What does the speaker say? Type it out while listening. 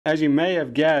As you may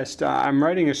have guessed, I'm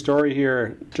writing a story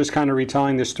here, just kind of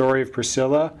retelling the story of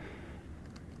Priscilla.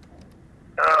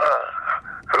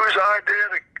 Whose idea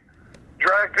to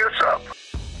drag this up?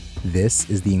 This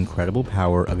is the incredible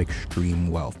power of extreme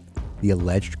wealth, the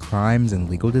alleged crimes and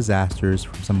legal disasters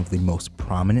from some of the most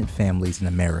prominent families in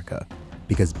America,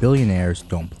 because billionaires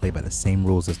don't play by the same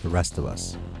rules as the rest of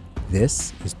us.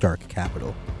 This is Dark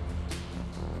Capital.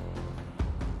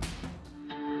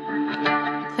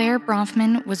 Clare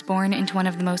Bronfman was born into one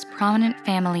of the most prominent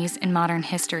families in modern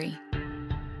history.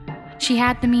 She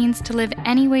had the means to live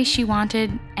any way she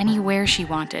wanted, anywhere she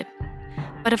wanted.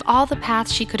 But of all the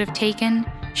paths she could have taken,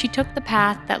 she took the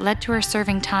path that led to her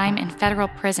serving time in federal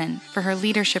prison for her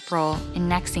leadership role in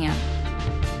Nxivm.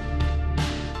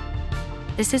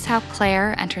 This is how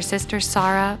Clare and her sister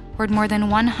Sarah poured more than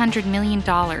 $100 million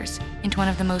into one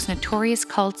of the most notorious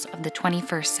cults of the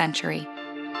 21st century.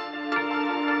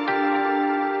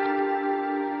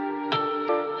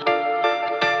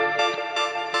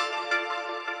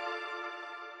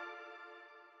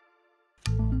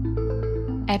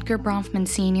 Edgar Bronfman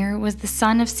Sr. was the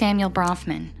son of Samuel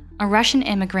Bronfman, a Russian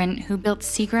immigrant who built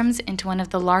Seagrams into one of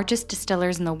the largest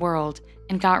distillers in the world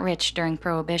and got rich during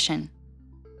Prohibition.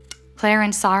 Clare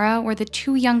and Sarah were the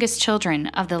two youngest children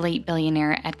of the late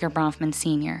billionaire Edgar Bronfman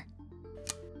Sr.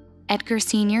 Edgar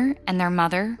Sr. and their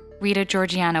mother, Rita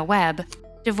Georgiana Webb,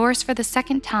 divorced for the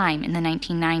second time in the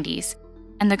 1990s,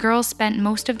 and the girls spent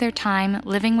most of their time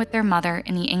living with their mother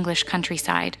in the English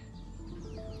countryside.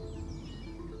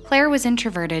 Clare was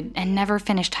introverted and never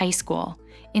finished high school,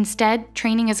 instead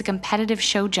training as a competitive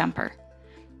show jumper.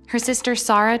 Her sister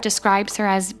Sarah describes her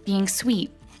as being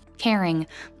sweet, caring,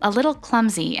 a little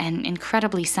clumsy, and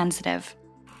incredibly sensitive.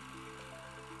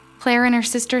 Clare and her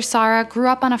sister Sarah grew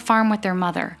up on a farm with their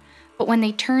mother, but when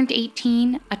they turned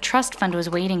 18, a trust fund was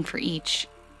waiting for each.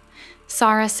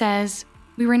 Sarah says,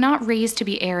 "We were not raised to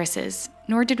be heiresses,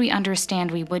 nor did we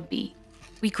understand we would be.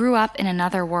 We grew up in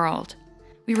another world.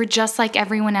 We were just like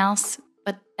everyone else,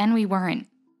 but then we weren't.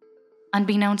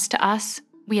 Unbeknownst to us,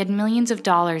 we had millions of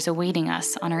dollars awaiting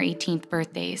us on our 18th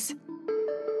birthdays."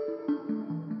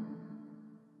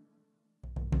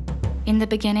 In the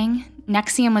beginning,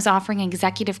 Nxivm was offering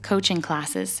executive coaching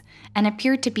classes and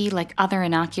appeared to be like other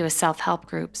innocuous self-help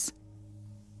groups.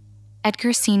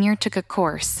 Edgar Sr. took a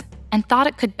course and thought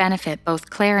it could benefit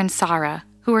both Clare and Sarah,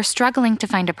 who were struggling to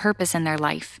find a purpose in their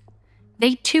life.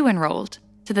 They too enrolled,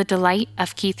 to the delight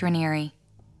of Keith Raniere.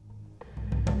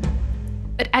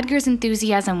 But Edgar's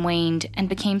enthusiasm waned and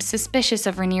became suspicious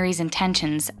of Raniere's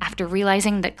intentions after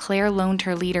realizing that Clare loaned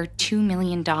her leader $2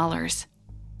 million.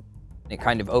 It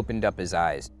kind of opened up his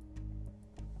eyes.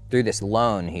 Through this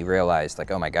loan, he realized, like,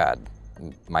 oh my God,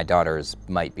 my daughters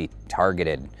might be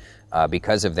targeted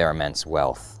because of their immense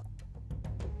wealth.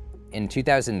 In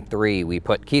 2003, we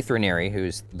put Keith Raniere,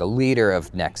 who's the leader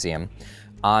of Nxivm,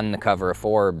 on the cover of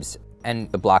Forbes.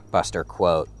 And the blockbuster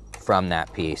quote from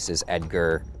that piece is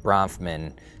Edgar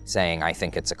Bronfman saying, "I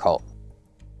think it's a cult."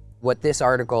 What this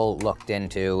article looked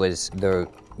into was the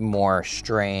more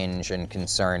strange and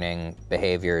concerning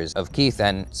behaviors of Keith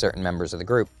and certain members of the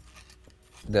group.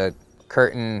 The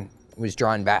curtain was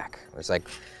drawn back. It was like,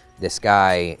 this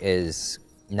guy is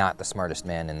not the smartest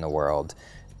man in the world.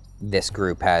 This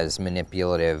group has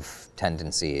manipulative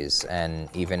tendencies, and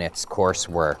even its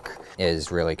coursework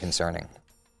is really concerning.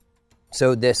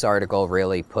 So this article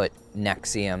really put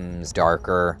Nxivm's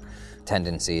darker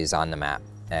tendencies on the map,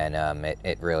 and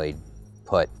it really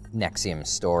put Nxivm's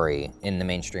story in the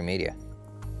mainstream media.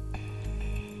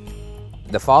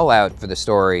 The fallout for the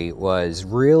story was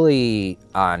really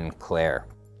on Clare,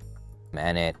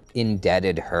 and it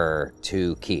indebted her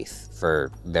to Keith for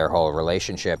their whole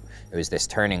relationship. It was this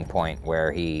turning point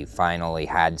where he finally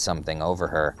had something over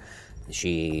her.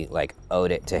 She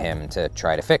owed it to him to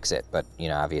try to fix it, but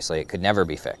obviously it could never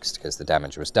be fixed because the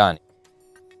damage was done.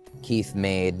 Keith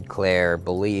made Clare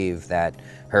believe that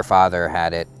her father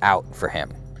had it out for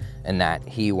him and that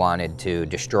he wanted to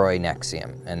destroy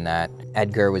Nxivm and that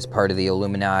Edgar was part of the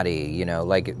Illuminati,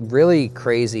 really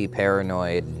crazy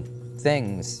paranoid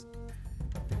things.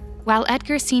 While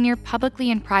Edgar Sr.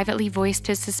 publicly and privately voiced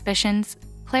his suspicions,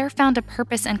 Clare found a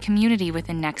purpose and community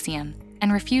within Nxivm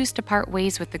and refused to part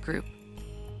ways with the group.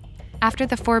 After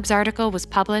the Forbes article was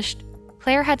published,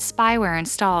 Clare had spyware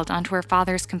installed onto her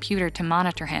father's computer to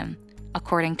monitor him,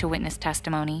 according to witness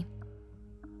testimony.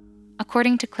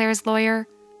 According to Clare's lawyer,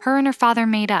 her and her father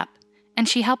made up, and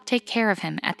she helped take care of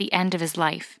him at the end of his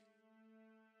life.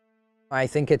 I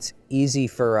think it's easy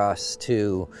for us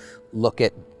to look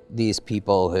at these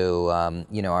people who,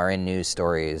 are in news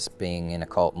stories being in a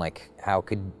cult, like, how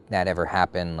could that ever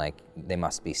happen? Like, they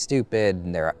must be stupid,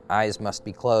 and their eyes must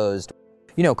be closed.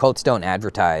 Cults don't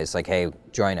advertise, like, hey,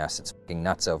 join us, it's fucking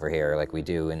nuts over here. Like, we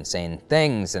do insane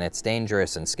things, and it's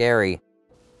dangerous and scary.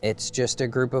 It's just a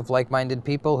group of like-minded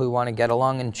people who want to get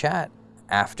along and chat.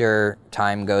 After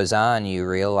time goes on, you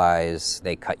realize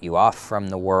they cut you off from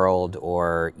the world,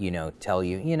 or, tell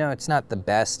you, it's not the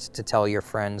best to tell your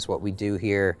friends what we do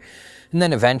here. And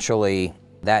then eventually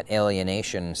that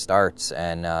alienation starts,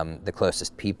 and the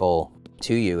closest people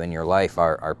to you in your life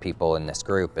are people in this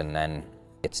group, and then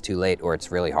it's too late, or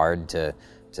it's really hard to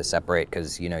separate,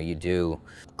 because, you do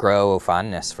grow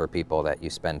fondness for people that you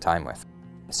spend time with.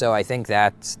 So I think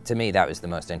that, to me, that was the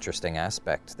most interesting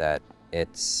aspect, that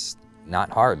it's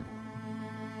not hard.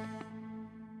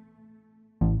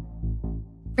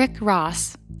 Rick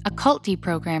Ross, a cult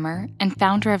deprogrammer and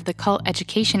founder of the Cult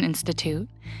Education Institute,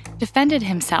 defended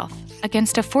himself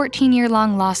against a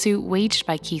 14-year-long lawsuit waged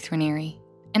by Keith Raniere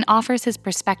and offers his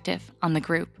perspective on the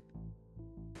group.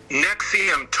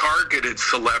 Nxivm targeted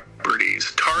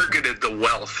celebrities, targeted the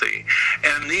wealthy,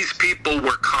 and these people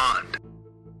were conned.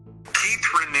 Keith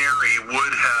Raniere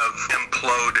would have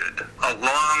imploded a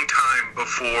long time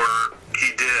before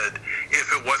he did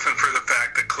if it wasn't for the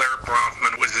fact that Clare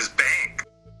Bronfman was his bank.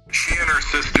 She and her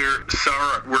sister,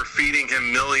 Sarah, were feeding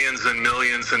him millions and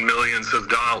millions and millions of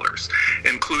dollars,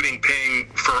 including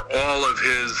paying for all of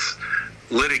his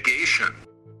litigation.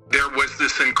 There was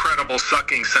this incredible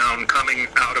sucking sound coming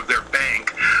out of their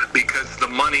bank because the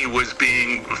money was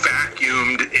being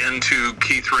vacuumed into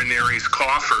Keith Raniere's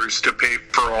coffers to pay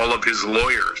for all of his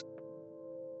lawyers.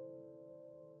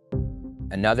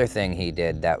 Another thing he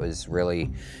did that was really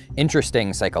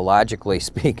interesting, psychologically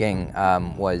speaking,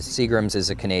 was Seagram's is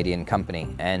a Canadian company,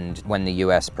 and when the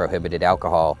U.S. prohibited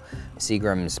alcohol,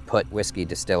 Seagram's put whiskey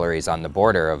distilleries on the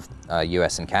border of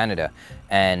U.S. and Canada,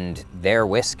 and their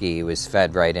whiskey was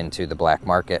fed right into the black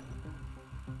market.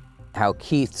 How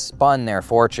Keith spun their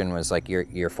fortune was like,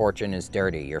 your fortune is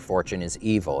dirty, your fortune is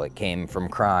evil, it came from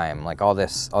crime, like all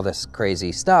this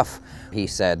crazy stuff. He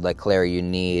said, like, Claire, you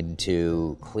need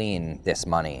to clean this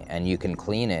money, and you can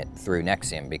clean it through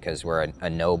Nxivm because we're a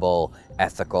noble,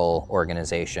 ethical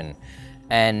organization.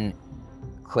 And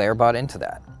Claire bought into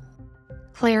that.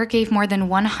 Claire gave more than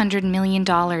 $100 million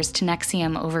to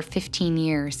Nxivm over 15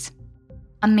 years.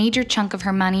 A major chunk of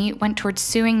her money went towards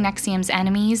suing Nxivm's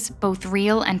enemies, both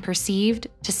real and perceived,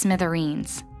 to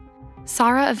smithereens.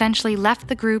 Sarah eventually left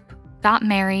the group, got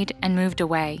married, and moved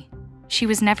away. She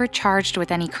was never charged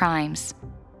with any crimes,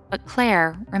 but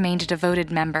Claire remained a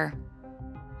devoted member.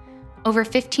 Over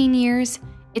 15 years,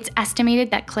 it's estimated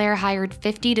that Claire hired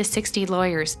 50 to 60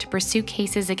 lawyers to pursue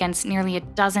cases against nearly a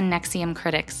dozen Nxivm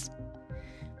critics.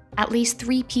 At least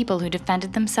 3 people who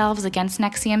defended themselves against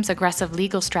Nxivm's aggressive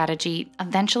legal strategy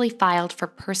eventually filed for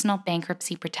personal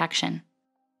bankruptcy protection.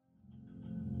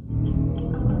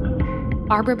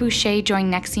 Barbara Boucher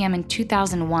joined Nxivm in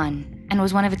 2001 and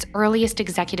was one of its earliest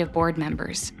executive board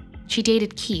members. She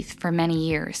dated Keith for many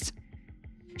years.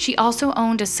 She also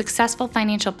owned a successful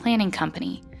financial planning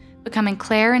company, becoming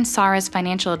Claire and Sarah's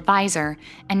financial advisor,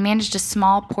 and managed a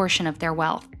small portion of their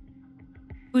wealth.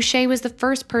 Boucher was the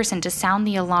first person to sound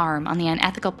the alarm on the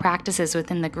unethical practices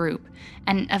within the group,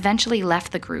 and eventually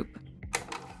left the group.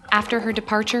 After her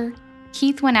departure,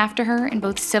 Keith went after her in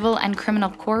both civil and criminal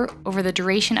court over the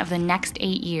duration of the next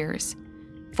 8 years.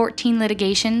 14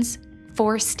 litigations,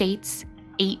 4 states,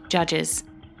 8 judges.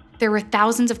 There were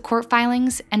thousands of court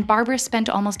filings, and Barbara spent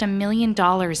almost $1 million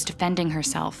defending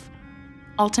herself.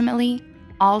 Ultimately,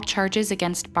 all charges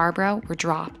against Barbara were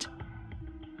dropped.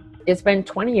 It's been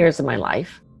 20 years of my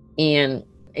life, and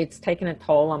it's taken a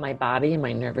toll on my body and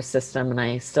my nervous system, and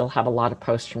I still have a lot of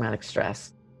post-traumatic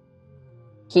stress.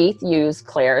 Keith used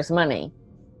Claire's money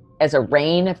as a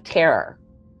reign of terror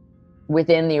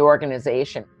within the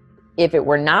organization. If it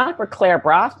were not for Clare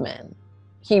Bronfman,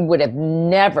 he would have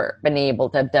never been able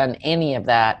to have done any of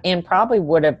that, and probably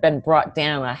would have been brought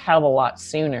down a hell of a lot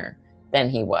sooner than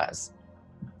he was.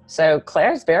 So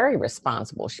Claire's very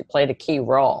responsible. She played a key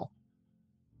role.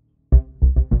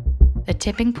 The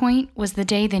tipping point was the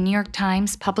day the New York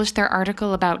Times published their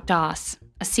article about DOS,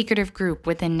 a secretive group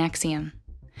within Nxivm.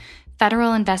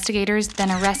 Federal investigators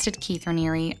then arrested Keith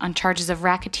Raniere on charges of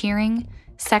racketeering,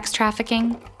 sex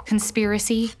trafficking,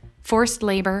 conspiracy, forced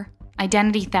labor,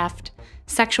 identity theft,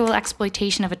 sexual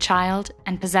exploitation of a child,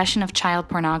 and possession of child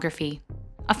pornography.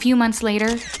 A few months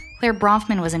later, Clare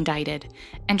Bronfman was indicted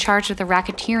and charged with a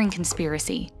racketeering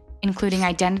conspiracy, including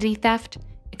identity theft,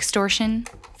 extortion,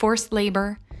 forced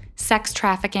labor, sex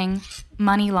trafficking,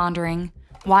 money laundering,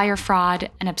 wire fraud,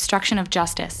 and obstruction of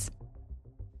justice.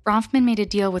 Bronfman made a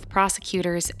deal with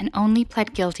prosecutors and only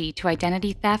pled guilty to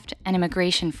identity theft and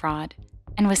immigration fraud,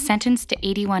 and was sentenced to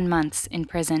 81 months in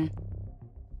prison.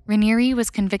 Raniere was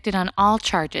convicted on all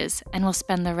charges and will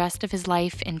spend the rest of his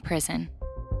life in prison.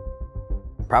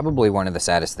 Probably one of the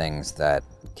saddest things that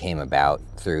came about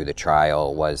through the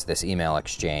trial was this email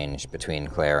exchange between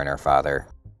Claire and her father.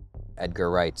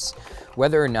 Edgar writes,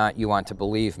 "Whether or not you want to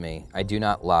believe me, I do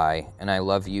not lie, and I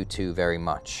love you too very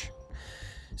much.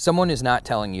 Someone is not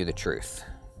telling you the truth.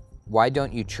 Why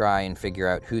don't you try and figure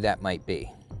out who that might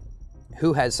be?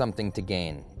 Who has something to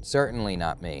gain? Certainly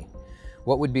not me.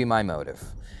 What would be my motive?"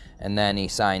 And then he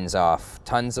signs off,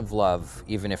 "Tons of love,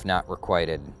 even if not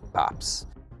requited, Pops."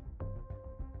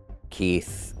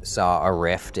 Keith saw a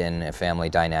rift in a family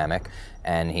dynamic,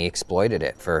 and he exploited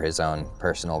it for his own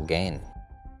personal gain.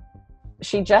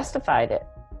 She justified it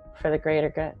for the greater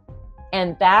good.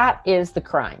 And that is the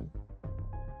crime.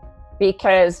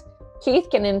 Because Keith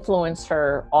can influence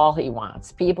her all he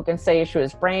wants. People can say she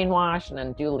was brainwashed and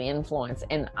unduly influenced,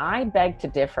 and I beg to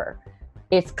differ.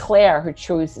 It's Claire who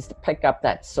chooses to pick up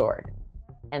that sword.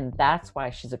 And that's why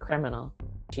she's a criminal.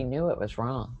 She knew it was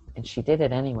wrong, and she did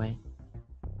it anyway.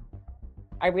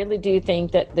 I really do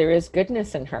think that there is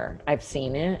goodness in her. I've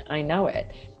seen it, I know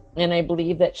it. And I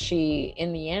believe that she,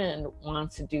 in the end,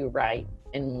 wants to do right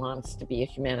and wants to be a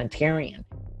humanitarian.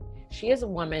 She is a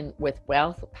woman with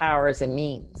wealth, powers, and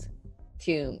means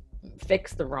to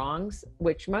fix the wrongs,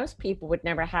 which most people would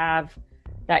never have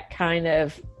that kind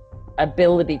of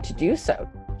ability to do so.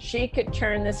 She could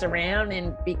turn this around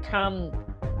and become,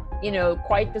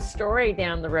 quite the story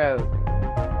down the road.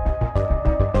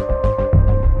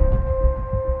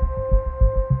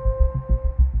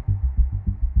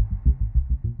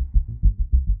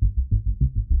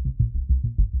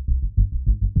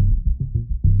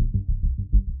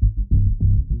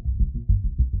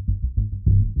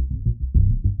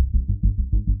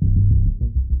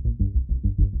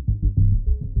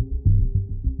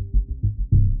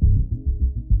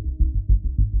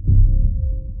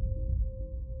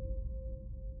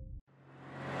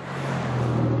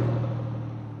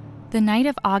 The night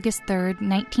of August 3rd,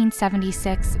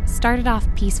 1976, started off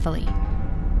peacefully.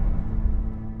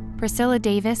 Priscilla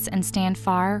Davis and Stan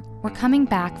Farr were coming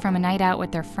back from a night out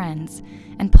with their friends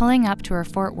and pulling up to her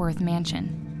Fort Worth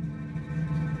mansion.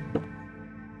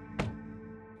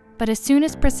 But as soon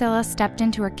as Priscilla stepped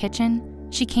into her kitchen,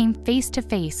 she came face to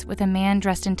face with a man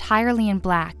dressed entirely in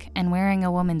black and wearing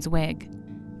a woman's wig.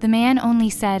 The man only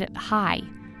said "hi"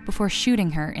 before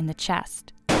shooting her in the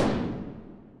chest.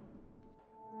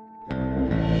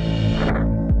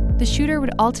 The shooter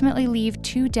would ultimately leave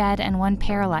 2 dead and 1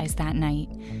 paralyzed that night,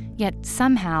 yet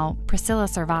somehow Priscilla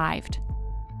survived.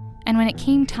 And when it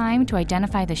came time to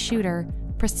identify the shooter,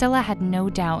 Priscilla had no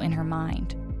doubt in her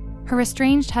mind. Her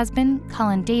estranged husband,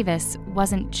 Cullen Davis,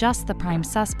 wasn't just the prime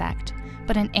suspect,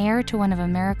 but an heir to one of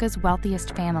America's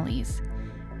wealthiest families,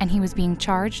 and he was being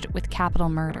charged with capital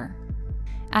murder.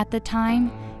 At the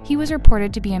time, he was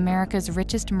reported to be America's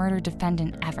richest murder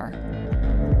defendant ever.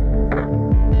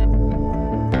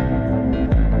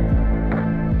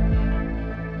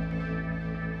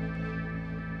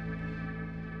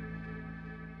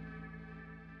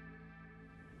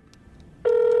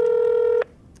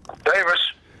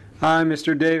 Davis. Hi,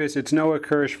 Mr. Davis. It's Noah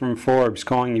Kirsch from Forbes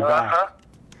calling you back.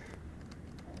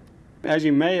 As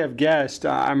you may have guessed,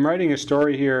 I'm writing a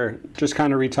story here, just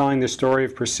kind of retelling the story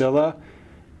of Priscilla.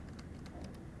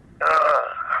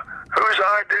 Whose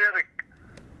idea to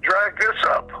drag this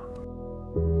up?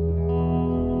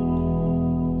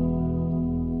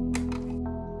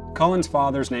 Cullen's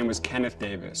father's name was Kenneth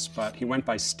Davis, but he went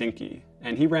by Stinky,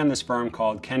 and he ran this firm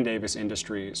called Ken Davis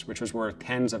Industries, which was worth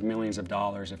tens of millions of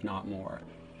dollars, if not more.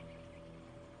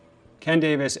 Ken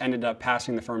Davis ended up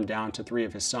passing the firm down to 3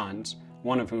 of his sons,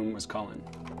 one of whom was Cullen.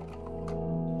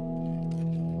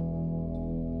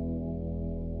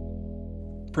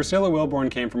 Priscilla Wilborn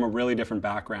came from a really different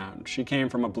background. She came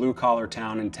from a blue-collar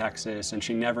town in Texas, and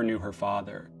she never knew her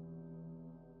father.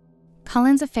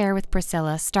 Cullen's affair with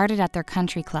Priscilla started at their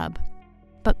country club,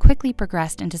 but quickly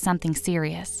progressed into something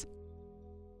serious.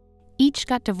 Each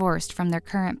got divorced from their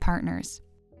current partners.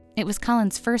 It was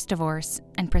Cullen's first divorce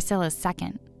and Priscilla's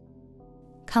second.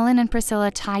 Cullen and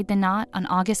Priscilla tied the knot on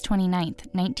August 29,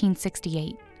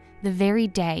 1968, the very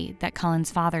day that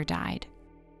Cullen's father died.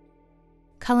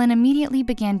 Cullen immediately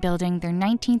began building their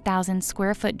 19,000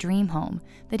 square foot dream home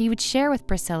that he would share with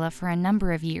Priscilla for a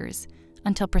number of years,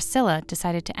 until Priscilla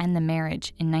decided to end the marriage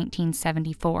in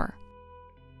 1974.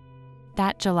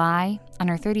 That July, on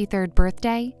her 33rd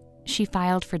birthday, she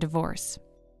filed for divorce.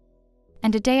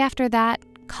 And a day after that,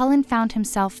 Cullen found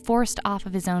himself forced off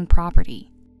of his own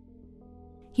property.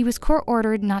 He was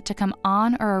court-ordered not to come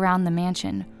on or around the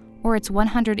mansion or its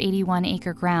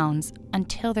 181-acre grounds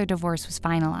until their divorce was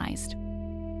finalized.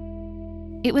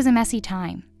 It was a messy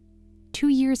time. 2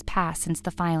 years passed since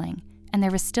the filing, and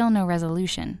there was still no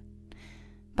resolution.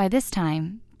 By this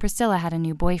time, Priscilla had a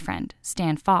new boyfriend,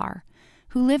 Stan Farr,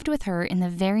 who lived with her in the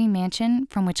very mansion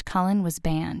from which Cullen was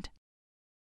banned.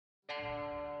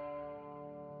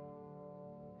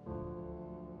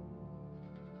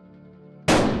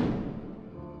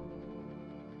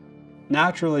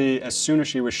 Naturally, as soon as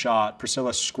she was shot,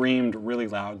 Priscilla screamed really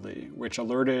loudly, which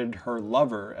alerted her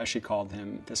lover, as she called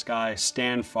him, this guy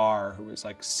Stan Farr, who was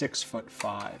like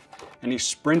 6'5", and he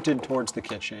sprinted towards the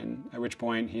kitchen, at which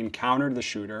point he encountered the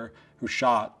shooter, who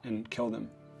shot and killed him.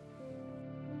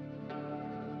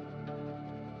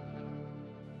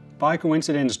 By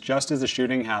coincidence, just as the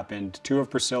shooting happened, 2 of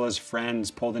Priscilla's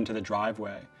friends pulled into the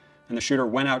driveway, and the shooter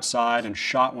went outside and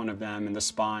shot one of them in the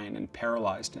spine and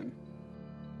paralyzed him.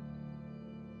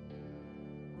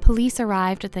 Police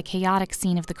arrived at the chaotic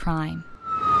scene of the crime.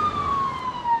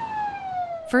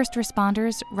 First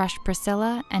responders rushed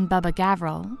Priscilla and Bubba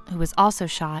Gavril, who was also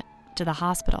shot, to the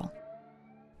hospital.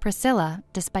 Priscilla,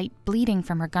 despite bleeding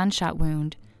from her gunshot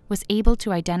wound, was able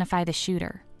to identify the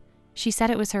shooter. She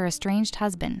said it was her estranged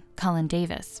husband, Cullen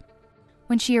Davis.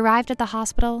 When she arrived at the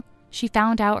hospital, she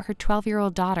found out her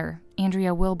 12-year-old daughter,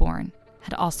 Andrea Wilborn,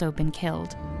 had also been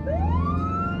killed.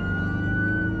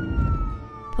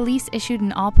 Police issued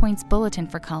an all-points bulletin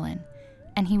for Cullen,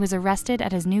 and he was arrested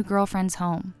at his new girlfriend's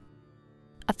home.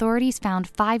 Authorities found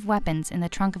 5 weapons in the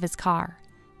trunk of his car,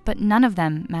 but none of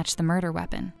them matched the murder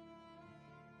weapon.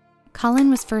 Cullen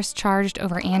was first charged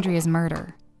over Andrea's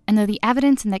murder, and though the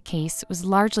evidence in that case was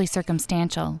largely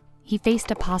circumstantial, he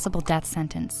faced a possible death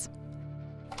sentence.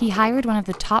 He hired one of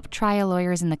the top trial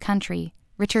lawyers in the country,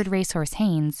 Richard Racehorse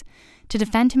Haynes, to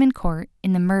defend him in court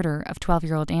in the murder of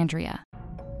 12-year-old Andrea.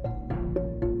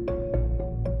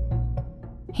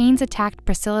 Haynes attacked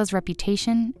Priscilla's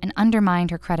reputation and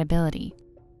undermined her credibility.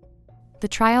 The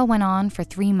trial went on for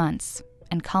 3 months,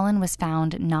 and Cullen was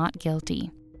found not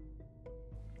guilty.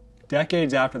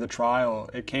 Decades after the trial,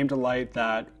 it came to light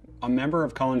that a member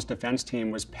of Cullen's defense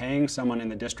team was paying someone in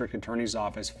the district attorney's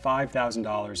office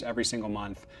 $5,000 every single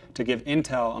month to give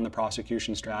intel on the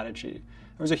prosecution strategy.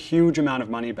 It was a huge amount of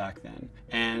money back then,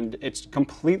 and it's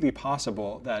completely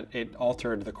possible that it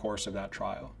altered the course of that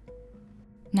trial.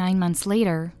 9 months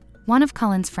later, one of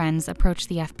Cullen's friends approached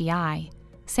the FBI,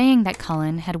 saying that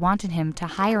Cullen had wanted him to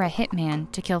hire a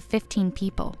hitman to kill 15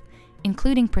 people,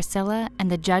 including Priscilla and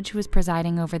the judge who was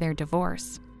presiding over their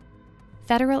divorce.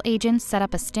 Federal agents set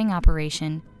up a sting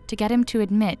operation to get him to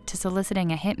admit to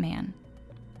soliciting a hitman.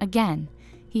 Again,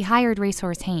 he hired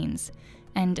Racehorse Haynes,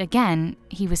 and again,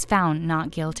 he was found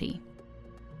not guilty.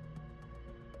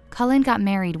 Cullen got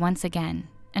married once again,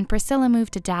 and Priscilla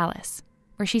moved to Dallas,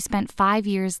 where she spent 5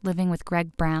 years living with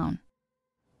Greg Brown.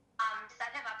 Set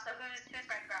him up, so who's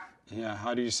Greg Brown? Yeah,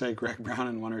 how do you say Greg Brown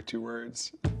in 1 or 2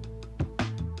 words?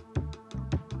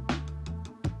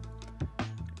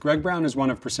 Greg Brown is one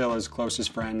of Priscilla's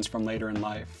closest friends from later in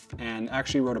life, and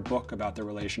actually wrote a book about their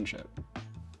relationship.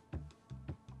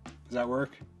 Does that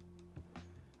work?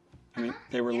 I mean,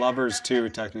 they were lovers too,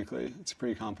 technically. It's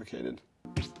pretty complicated.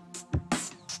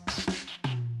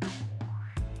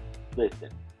 Listen.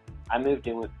 I moved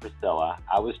in with Priscilla.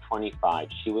 I was 25.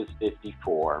 She was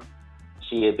 54.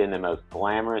 She had been the most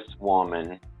glamorous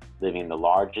woman, living in the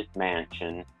largest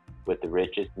mansion with the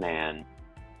richest man.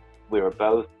 We were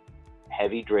both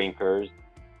heavy drinkers.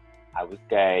 I was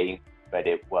gay, but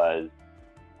it was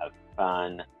a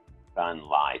fun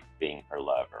life being her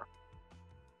lover.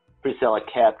 Priscilla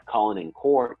kept Cullen in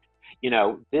court. You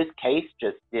know, this case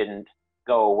just didn't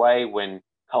go away when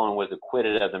Cullen was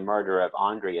acquitted of the murder of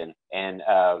Andrea and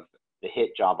of the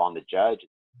hit job on the judge.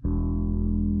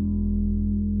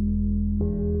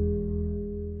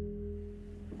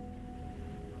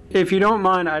 If you don't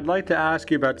mind, I'd like to ask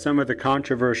you about some of the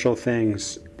controversial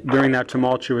things during that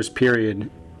tumultuous period.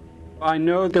 I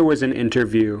know there was an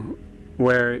interview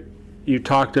where you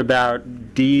talked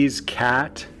about Dee's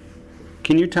cat.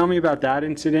 Can you tell me about that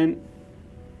incident?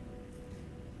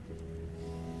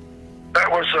 That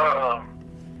was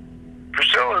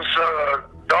Priscilla's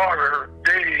daughter,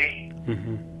 Dee.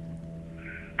 Mm-hmm.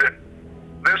 That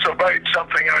disobeyed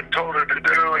something I told her to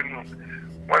do, and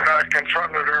when I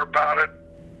confronted her about it,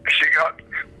 she got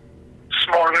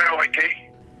smart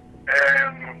alecky,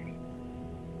 and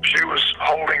she was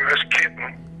holding this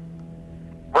kitten,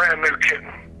 brand new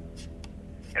kitten,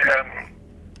 and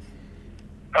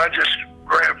I just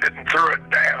grabbed it and threw it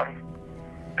down,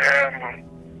 and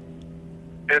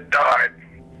it died.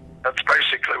 That's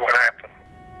basically what happened.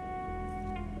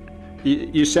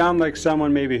 You sound like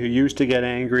someone maybe who used to get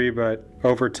angry, but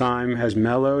over time has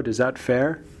mellowed. Is that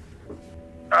fair?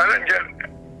 I didn't get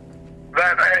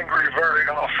that angry very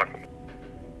often,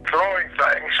 throwing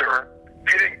things or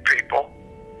hitting people,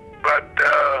 but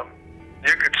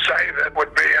you could say that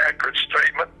would be an accurate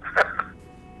statement.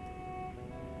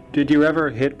 Did you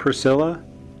ever hit Priscilla?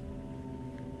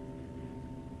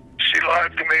 She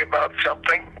lied to me about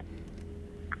something.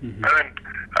 Mm-hmm. I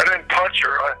didn't punch her.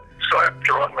 I slapped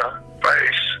her on the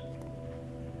face.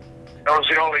 That was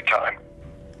the only time.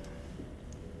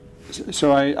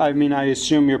 So I mean, I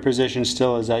assume your position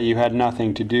still is that you had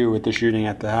nothing to do with the shooting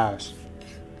at the house.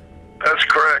 That's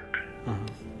correct. Uh-huh.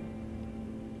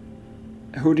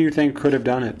 Who do you think could have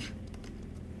done it?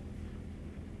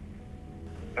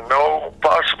 No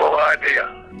possible idea.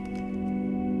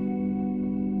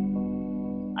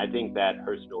 I think that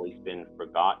her story's been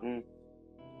forgotten.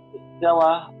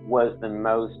 Priscilla was the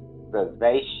most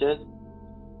vivacious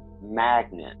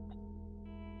magnet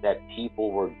that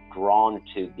people were drawn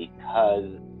to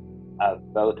because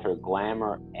of both her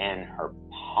glamour and her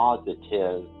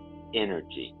positive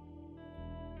energy.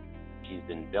 She's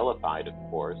been vilified, of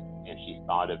course, and she's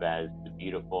thought of as the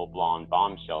beautiful blonde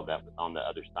bombshell that was on the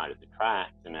other side of the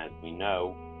tracks. And as we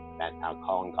know, that's how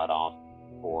Colin got off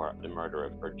for the murder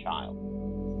of her child.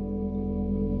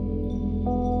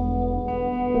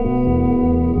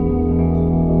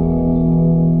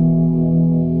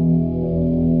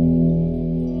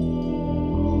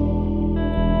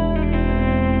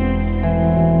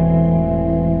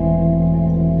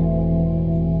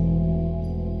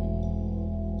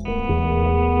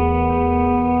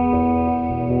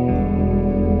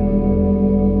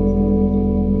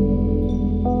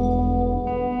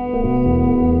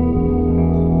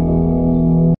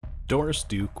 Doris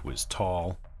Duke was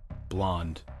tall,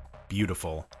 blonde,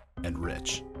 beautiful, and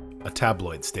rich, a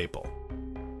tabloid staple.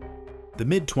 The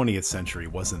mid-20th century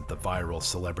wasn't the viral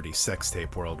celebrity sex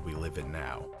tape world we live in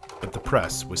now, but the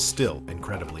press was still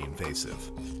incredibly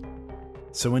invasive.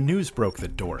 So when news broke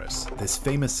that Doris, this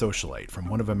famous socialite from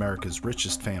one of America's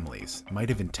richest families, might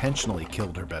have intentionally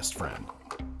killed her best friend,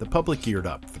 the public geared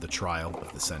up for the trial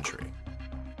of the century.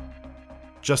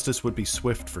 Justice would be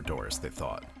swift for Doris, they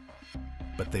thought,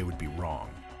 but they would be wrong.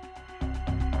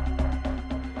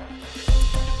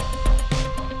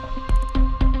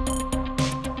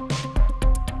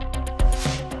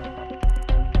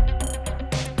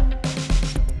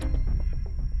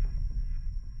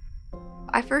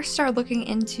 I first started looking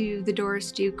into the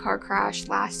Doris Duke car crash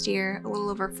last year, a little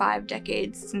over 5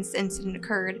 decades since the incident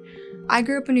occurred. I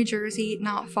grew up in New Jersey,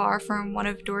 not far from one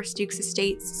of Doris Duke's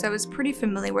estates, so I was pretty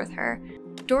familiar with her.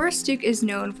 Doris Duke is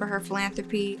known for her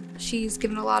philanthropy. She's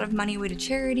given a lot of money away to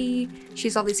charity, she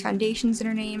has all these foundations in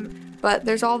her name, but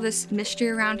there's all this mystery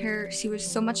around her. She was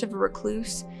so much of a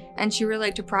recluse, and she really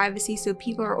liked her privacy, so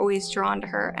people are always drawn to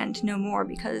her and to know more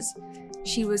because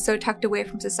she was so tucked away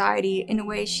from society. In a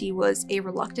way, she was a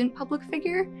reluctant public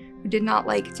figure who did not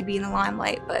like to be in the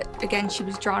limelight, but again, she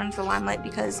was drawn into the limelight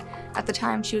because at the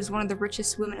time she was one of the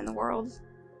richest women in the world.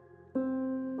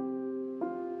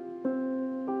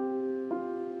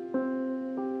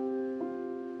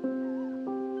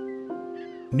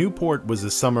 Newport was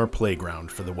a summer playground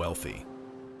for the wealthy.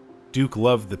 Duke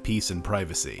loved the peace and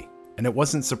privacy, and it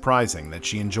wasn't surprising that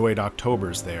she enjoyed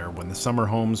Octobers there when the summer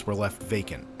homes were left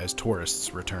vacant as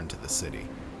tourists returned to the city.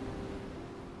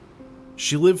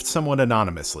 She lived somewhat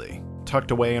anonymously,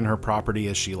 tucked away in her property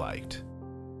as she liked.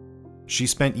 She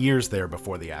spent years there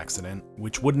before the accident,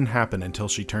 which wouldn't happen until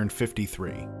she turned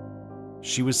 53.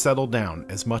 She was settled down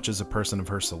as much as a person of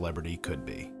her celebrity could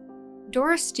be.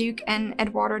 Doris Duke and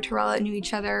Eduardo Tirella knew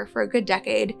each other for a good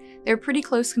decade. They were pretty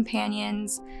close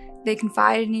companions. They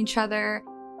confided in each other.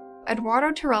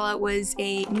 Eduardo Tirella was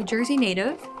a New Jersey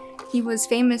native. He was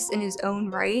famous in his own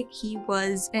right. He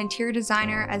was an interior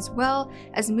designer as well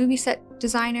as a movie set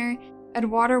designer.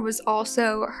 Eduardo was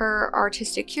also her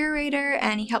artistic curator,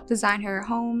 and he helped design her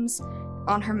homes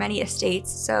on her many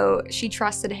estates, so she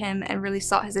trusted him and really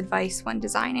sought his advice when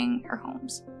designing her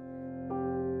homes.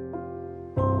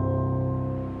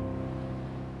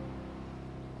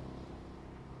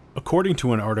 According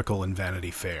to an article in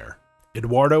Vanity Fair,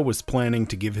 Eduardo was planning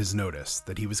to give his notice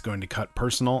that he was going to cut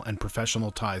personal and professional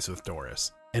ties with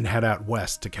Doris and head out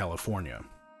west to California.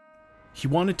 He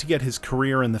wanted to get his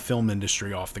career in the film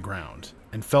industry off the ground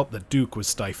and felt that Duke was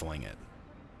stifling it.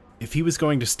 If he was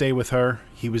going to stay with her,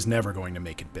 he was never going to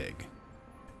make it big.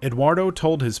 Eduardo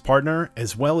told his partner,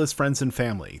 as well as friends and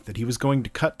family, that he was going to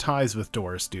cut ties with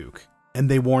Doris Duke, and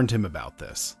they warned him about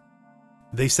this.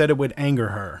 They said it would anger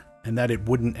her and that it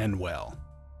wouldn't end well.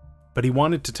 But he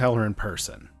wanted to tell her in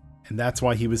person, and that's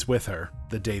why he was with her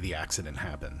the day the accident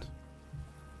happened.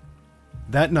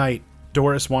 That night,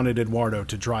 Doris wanted Eduardo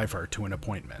to drive her to an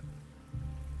appointment.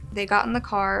 They got in the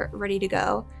car, ready to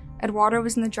go. Eduardo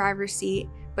was in the driver's seat,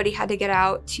 but he had to get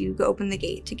out to go open the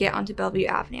gate to get onto Bellevue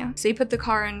Avenue. So he put the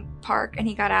car in park and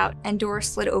he got out, and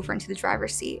Doris slid over into the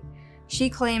driver's seat. She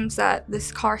claims that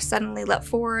this car suddenly leapt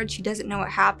forward, she doesn't know what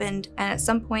happened, and at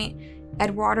some point,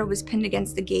 Eduardo was pinned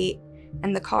against the gate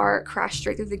and the car crashed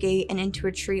straight through the gate and into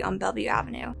a tree on Bellevue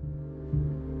Avenue.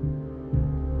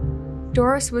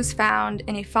 Doris was found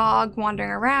in a fog wandering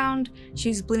around. She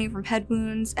was bleeding from head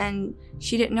wounds and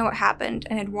she didn't know what happened,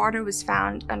 and Eduardo was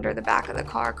found under the back of the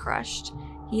car crushed.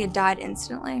 He had died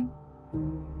instantly.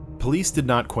 Police did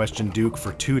not question Duke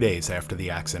for 2 days after the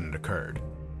accident occurred.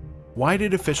 Why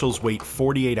did officials wait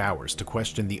 48 hours to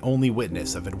question the only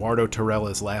witness of Eduardo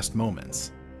Tirella's last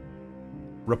moments?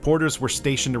 Reporters were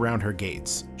stationed around her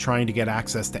gates, trying to get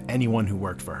access to anyone who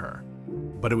worked for her.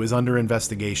 But it was under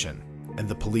investigation, and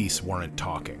the police weren't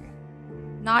talking.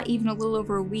 Not even a little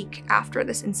over a week after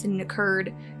this incident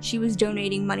occurred, she was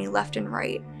donating money left and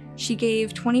right. She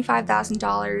gave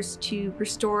 $25,000 to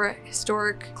restore a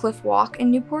historic Cliff Walk in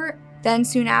Newport. Then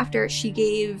soon after, she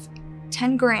gave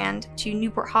 $10 grand to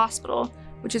Newport Hospital,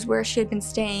 which is where she had been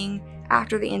staying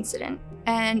after the incident.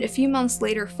 And a few months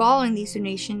later, following these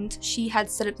donations, she had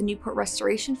set up the Newport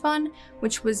Restoration Fund,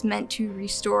 which was meant to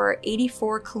restore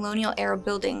 84 colonial-era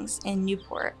buildings in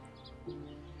Newport.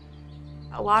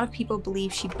 A lot of people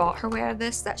believe she bought her way out of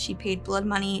this, that she paid blood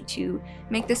money to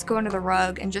make this go under the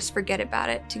rug and just forget about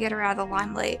it, to get her out of the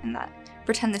limelight and that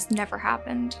pretend this never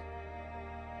happened.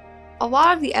 A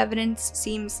lot of the evidence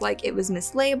seems like it was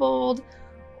mislabeled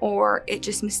or it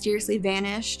just mysteriously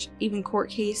vanished, even court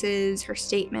cases, her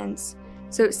statements.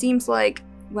 So it seems like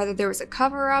whether there was a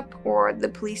cover-up or the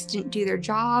police didn't do their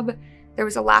job, there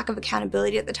was a lack of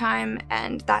accountability at the time,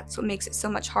 and that's what makes it so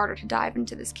much harder to dive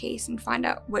into this case and find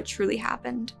out what truly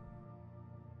happened.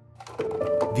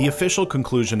 The official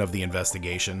conclusion of the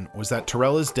investigation was that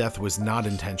Tirella's death was not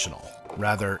intentional.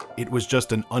 Rather, it was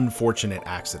just an unfortunate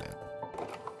accident.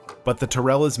 But the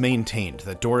Tirellas maintained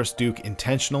that Doris Duke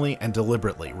intentionally and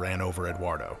deliberately ran over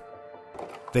Eduardo.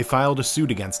 They filed a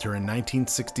suit against her in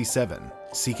 1967,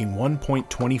 seeking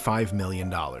 $1.25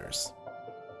 million.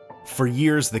 For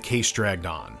years, the case dragged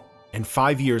on, and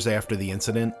 5 years after the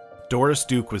incident, Doris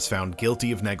Duke was found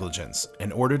guilty of negligence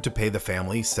and ordered to pay the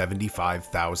family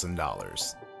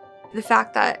 $75,000. The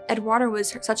fact that Eduardo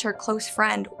was such her close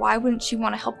friend, why wouldn't she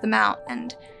want to help them out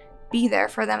and be there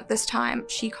for them at this time?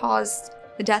 She caused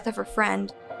the death of her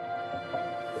friend.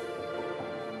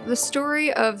 The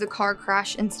story of the car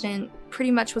crash incident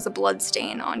pretty much was a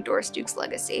bloodstain on Doris Duke's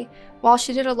legacy. While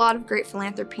she did a lot of great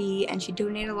philanthropy and she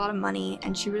donated a lot of money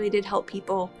and she really did help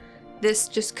people, this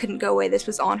just couldn't go away. This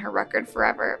was on her record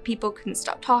forever. People couldn't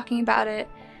stop talking about it.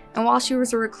 And while she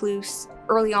was a recluse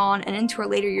early on and into her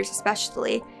later years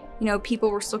especially, people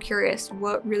were still curious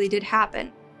what really did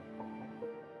happen.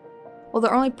 Well,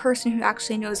 the only person who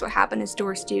actually knows what happened is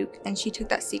Doris Duke, and she took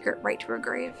that secret right to her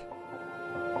grave.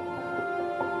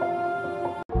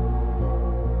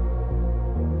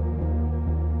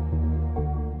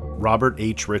 Robert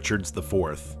H. Richards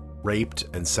IV raped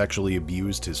and sexually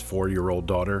abused his 4-year-old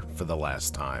daughter for the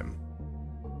last time.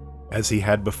 As he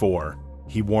had before,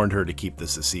 he warned her to keep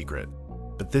this a secret,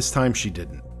 but this time she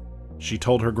didn't. She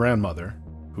told her grandmother,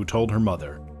 who told her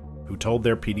mother, who told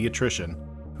their pediatrician,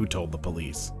 who told the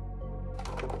police.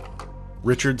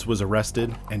 Richards was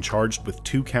arrested and charged with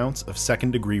 2 counts of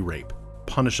second-degree rape,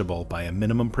 punishable by a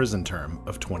minimum prison term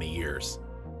of 20 years.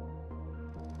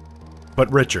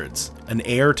 But Richards, an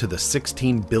heir to the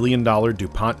 $16 billion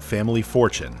DuPont family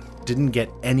fortune, didn't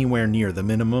get anywhere near the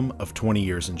minimum of 20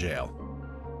 years in jail.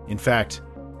 In fact,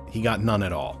 he got none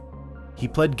at all. He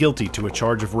pled guilty to a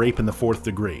charge of rape in the 4th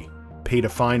degree, paid a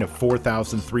fine of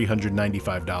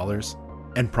 $4,395,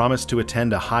 and promised to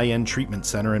attend a high-end treatment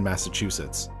center in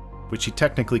Massachusetts, which he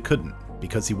technically couldn't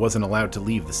because he wasn't allowed to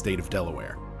leave the state of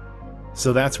Delaware.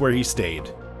 So that's where he stayed,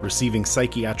 receiving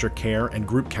psychiatric care and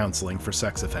group counseling for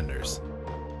sex offenders.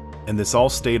 And this all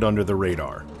stayed under the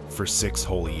radar for 6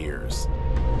 whole years.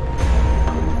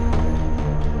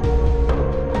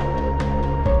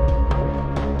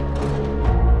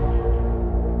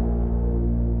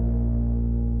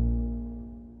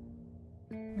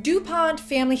 DuPont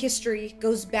family history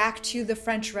goes back to the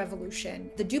French Revolution.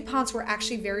 The DuPonts were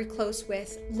actually very close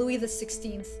with Louis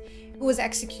XVI, who was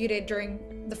executed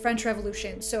during the French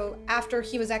Revolution. So after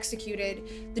he was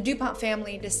executed, the DuPont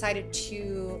family decided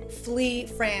to flee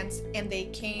France and they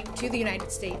came to the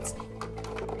United States.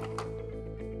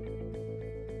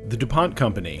 The DuPont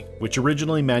company, which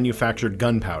originally manufactured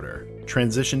gunpowder,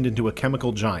 transitioned into a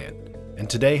chemical giant, and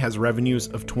today has revenues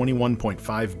of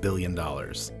 $21.5 billion.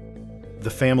 The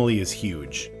family is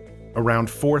huge. Around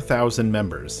 4,000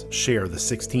 members share the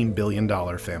 $16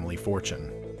 billion family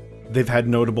fortune. They've had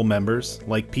notable members,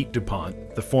 like Pete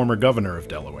DuPont, the former governor of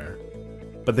Delaware.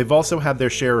 But they've also had their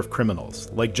share of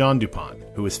criminals, like John DuPont,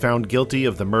 who was found guilty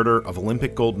of the murder of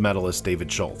Olympic gold medalist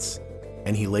David Schultz,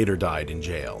 and he later died in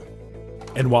jail.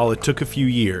 And while it took a few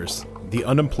years, the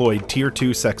unemployed Tier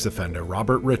 2 sex offender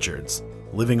Robert Richards,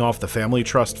 living off the family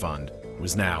trust fund,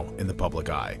 was now in the public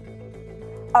eye.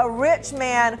 A rich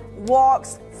man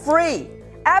walks free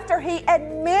after he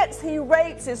admits he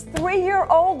rapes his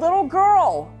 3-year-old little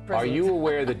girl. Are you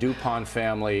aware the DuPont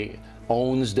family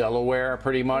owns Delaware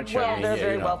pretty much? Well, they're a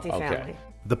very wealthy family.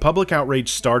 The public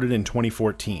outrage started in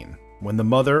 2014 when the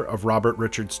mother of Robert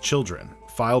Richards' children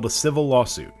filed a civil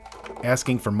lawsuit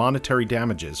asking for monetary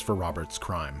damages for Robert's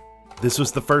crime. This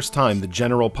was the first time the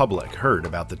general public heard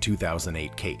about the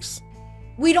 2008 case.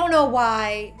 We don't know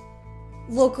why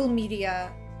local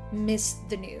media missed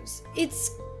the news.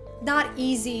 It's not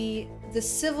easy. The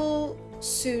civil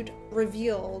suit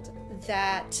revealed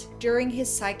that during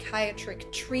his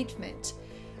psychiatric treatment,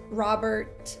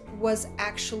 Robert was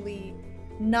actually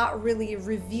not really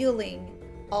revealing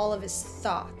all of his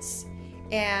thoughts.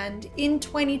 And in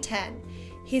 2010,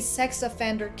 his sex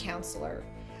offender counselor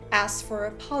asked for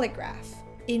a polygraph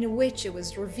in which it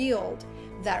was revealed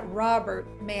that Robert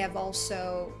may have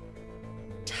also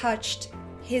touched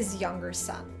his younger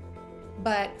son.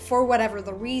 But for whatever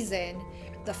the reason,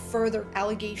 the further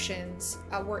allegations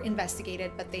were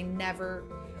investigated, but they never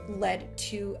led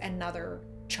to another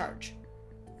charge.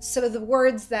 So the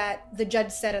words that the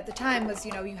judge said at the time was,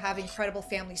 you have incredible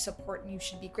family support and you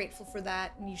should be grateful for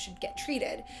that and you should get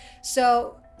treated.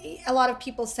 So a lot of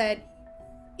people said,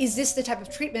 is this the type of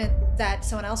treatment that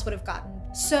someone else would have gotten?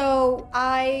 So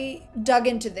I dug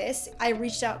into this. I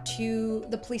reached out to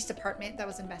the police department that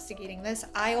was investigating this.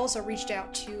 I also reached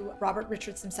out to Robert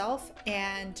Richards himself,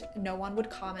 and no one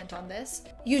would comment on this.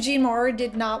 Eugene Moore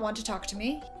did not want to talk to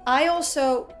me. I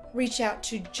also reached out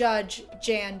to Judge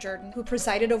Jan Jordan, who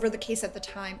presided over the case at the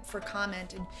time, for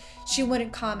comment, and she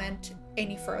wouldn't comment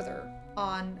any further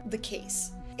on the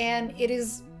case. And it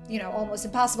is almost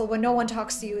impossible when no one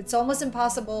talks to you. It's almost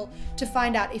impossible to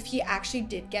find out if he actually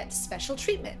did get special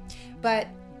treatment. But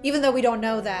even though we don't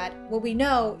know that, what we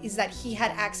know is that he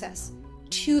had access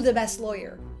to the best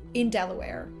lawyer in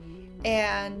Delaware.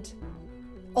 And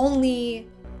only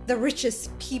the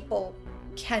richest people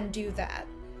can do that.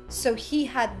 So he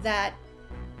had that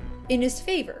in his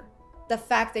favor, the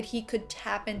fact that he could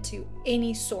tap into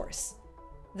any source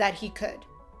that he could.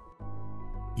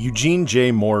 Eugene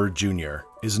J. Moore Jr.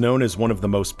 is known as one of the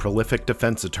most prolific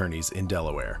defense attorneys in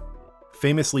Delaware,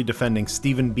 famously defending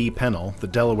Stephen B. Pennell, the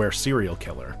Delaware serial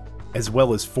killer, as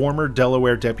well as former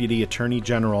Delaware Deputy Attorney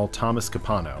General Thomas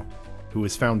Capano, who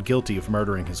was found guilty of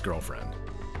murdering his girlfriend.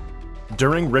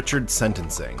 During Richards'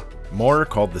 sentencing, Moore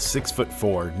called the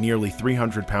 6'4", nearly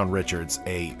 300-pound Richards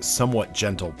a somewhat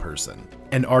gentle person,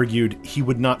 and argued he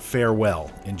would not fare well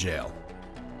in jail.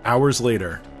 Hours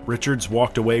later, Richards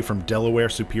walked away from Delaware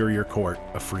Superior Court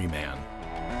a free man.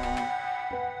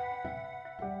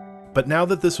 But now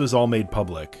that this was all made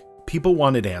public, people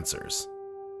wanted answers.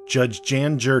 Judge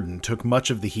Jan Jordan took much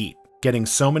of the heat, getting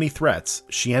so many threats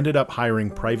she ended up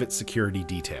hiring private security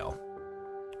detail.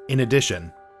 In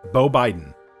addition, Beau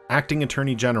Biden, acting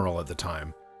attorney general at the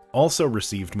time, also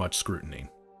received much scrutiny.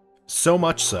 So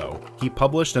much so, he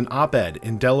published an op-ed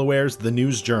in Delaware's The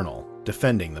News Journal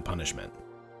defending the punishment.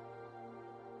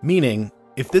 Meaning,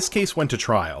 if this case went to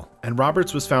trial and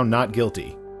Roberts was found not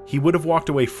guilty, he would have walked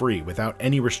away free without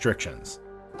any restrictions.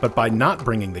 But by not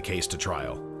bringing the case to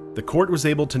trial, the court was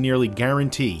able to nearly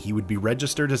guarantee he would be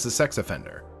registered as a sex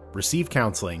offender, receive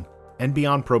counseling, and be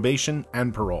on probation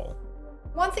and parole.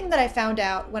 One thing that I found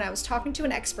out when I was talking to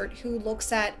an expert who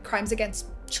looks at crimes against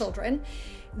children,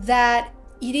 that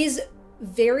it is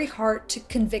very hard to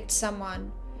convict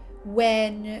someone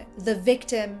when the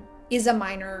victim is a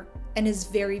minor and is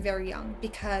very, very young,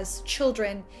 because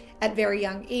children at very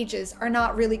young ages are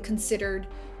not really considered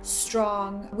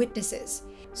strong witnesses.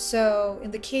 So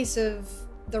in the case of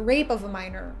the rape of a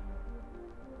minor,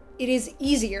 it is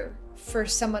easier for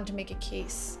someone to make a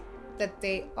case that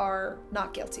they are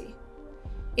not guilty.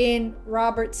 In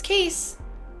Robert's case,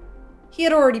 he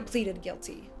had already pleaded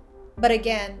guilty. But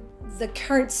again, the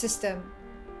current system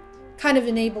kind of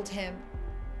enabled him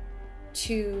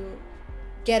to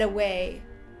get away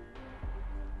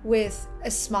with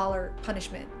a smaller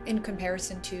punishment in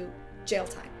comparison to jail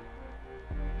time.